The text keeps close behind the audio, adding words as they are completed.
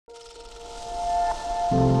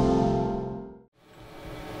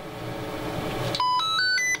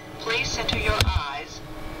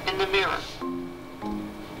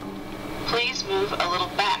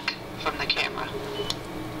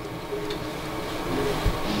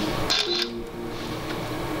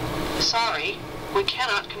Sorry, we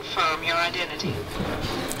cannot confirm your identity.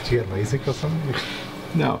 Do you get LASIK or something?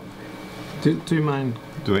 No. Do you mind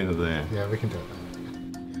doing it there? Yeah, we can do it.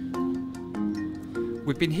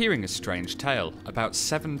 We've been hearing a strange tale about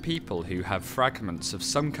 7 people who have fragments of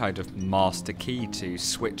some kind of master key to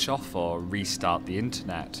switch off or restart the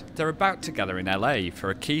internet. They're about to gather in LA for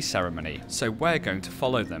a key ceremony, so we're going to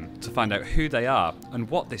follow them to find out who they are and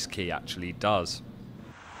what this key actually does.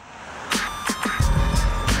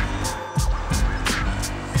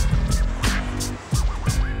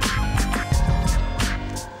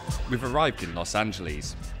 We've arrived in Los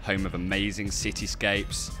Angeles, home of amazing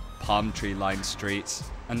cityscapes, palm tree-lined streets,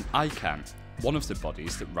 and ICANN, one of the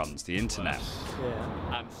bodies that runs the internet.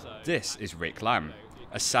 This is Rick Lamb,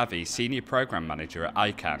 a savvy senior program manager at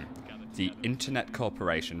ICANN, the Internet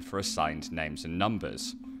Corporation for Assigned Names and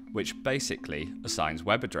Numbers, which basically assigns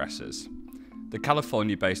web addresses. The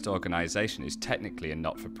California-based organization is technically a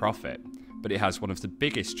not-for-profit, but it has one of the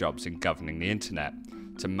biggest jobs in governing the internet,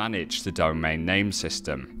 to manage the Domain Name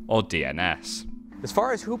System, or DNS. As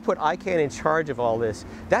far as who put ICANN in charge of all this,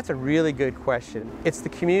 that's a really good question. It's the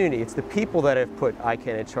community, it's the people that have put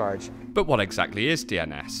ICANN in charge. But what exactly is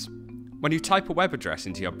DNS? When you type a web address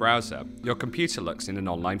into your browser, your computer looks in an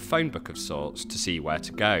online phone book of sorts to see where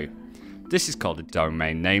to go. This is called a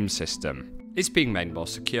Domain Name System. It's being made more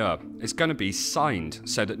secure. It's going to be signed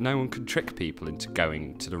so that no one can trick people into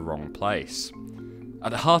going to the wrong place.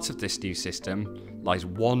 At the heart of this new system lies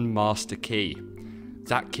one master key.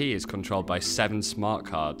 That key is controlled by 7 smart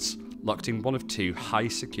cards, locked in one of 2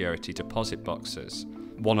 high-security deposit boxes,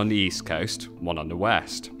 one on the East Coast, one on the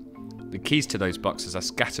West. The keys to those boxes are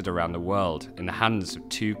scattered around the world in the hands of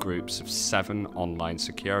 2 groups of 7 online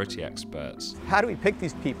security experts. How do we pick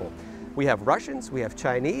these people? We have Russians, we have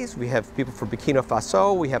Chinese, we have people from Burkina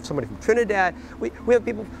Faso, we have somebody from Trinidad, we have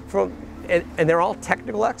people from, and they're all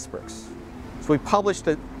technical experts. So we published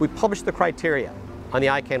the criteria on the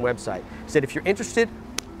ICANN website. Said if you're interested,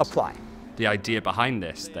 apply. The idea behind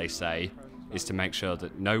this, they say, is to make sure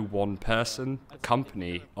that no one person,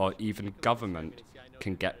 company, or even government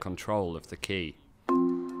can get control of the key.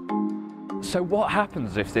 So what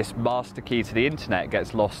happens if this master key to the internet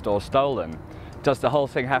gets lost or stolen? Does the whole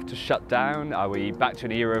thing have to shut down? Are we back to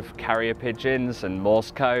an era of carrier pigeons and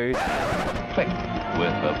Morse code? Click.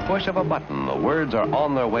 With the push of a button, the words are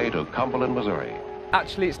on their way to Cumberland, Missouri.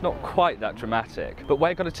 Actually, it's not quite that dramatic, but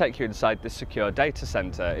we're going to take you inside this secure data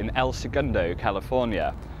center in El Segundo,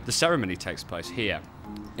 California. The ceremony takes place here.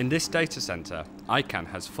 In this data center, ICANN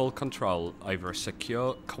has full control over a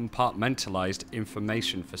secure, compartmentalized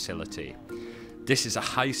information facility. This is a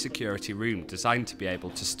high-security room designed to be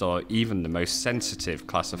able to store even the most sensitive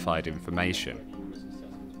classified information.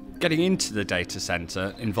 Getting into the data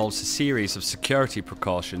center involves a series of security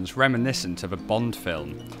precautions reminiscent of a Bond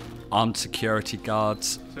film. Armed security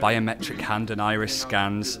guards, biometric hand and iris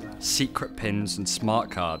scans, secret pins and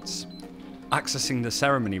smart cards. Accessing the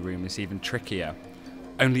ceremony room is even trickier.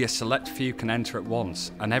 Only a select few can enter at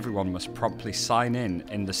once, and everyone must promptly sign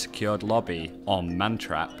in the secured lobby on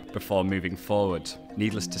Mantrap before moving forward.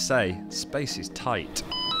 Needless to say, space is tight.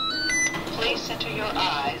 Please center your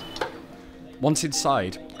eyes. Once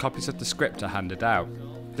inside, copies of the script are handed out.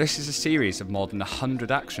 This is a series of more than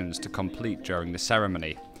 100 actions to complete during the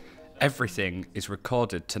ceremony. Everything is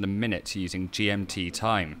recorded to the minute using GMT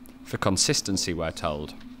time. For consistency, we're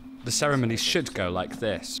told. The ceremony should go like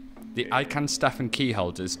this. The ICANN staff and key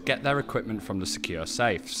holders get their equipment from the secure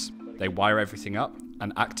safes. They wire everything up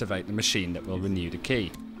and activate the machine that will renew the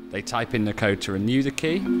key. They type in the code to renew the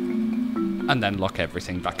key and then lock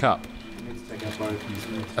everything back up.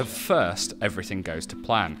 At first, everything goes to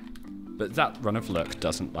plan, but that run of luck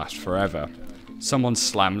doesn't last forever. Someone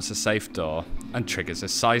slams a safe door and triggers a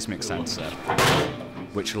seismic sensor,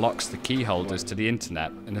 which locks the key holders to the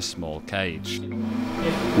internet in a small cage.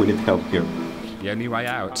 We need help here. The only way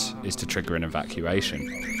out is to trigger an evacuation.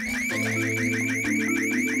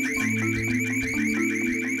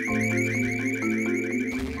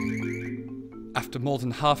 After more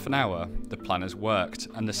than half an hour, the plan has worked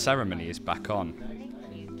and the ceremony is back on.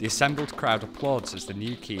 The assembled crowd applauds as the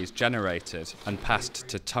new key is generated and passed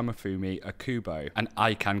to Tomofumi Akubo, an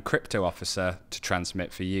ICANN crypto officer, to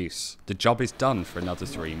transmit for use. The job is done for another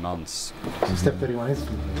 3 months. Step 31 is...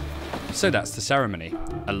 So that's the ceremony.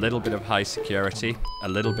 A little bit of high security, a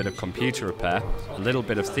little bit of computer repair, a little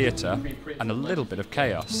bit of theatre, and a little bit of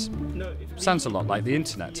chaos. Sounds a lot like the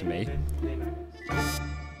internet to me.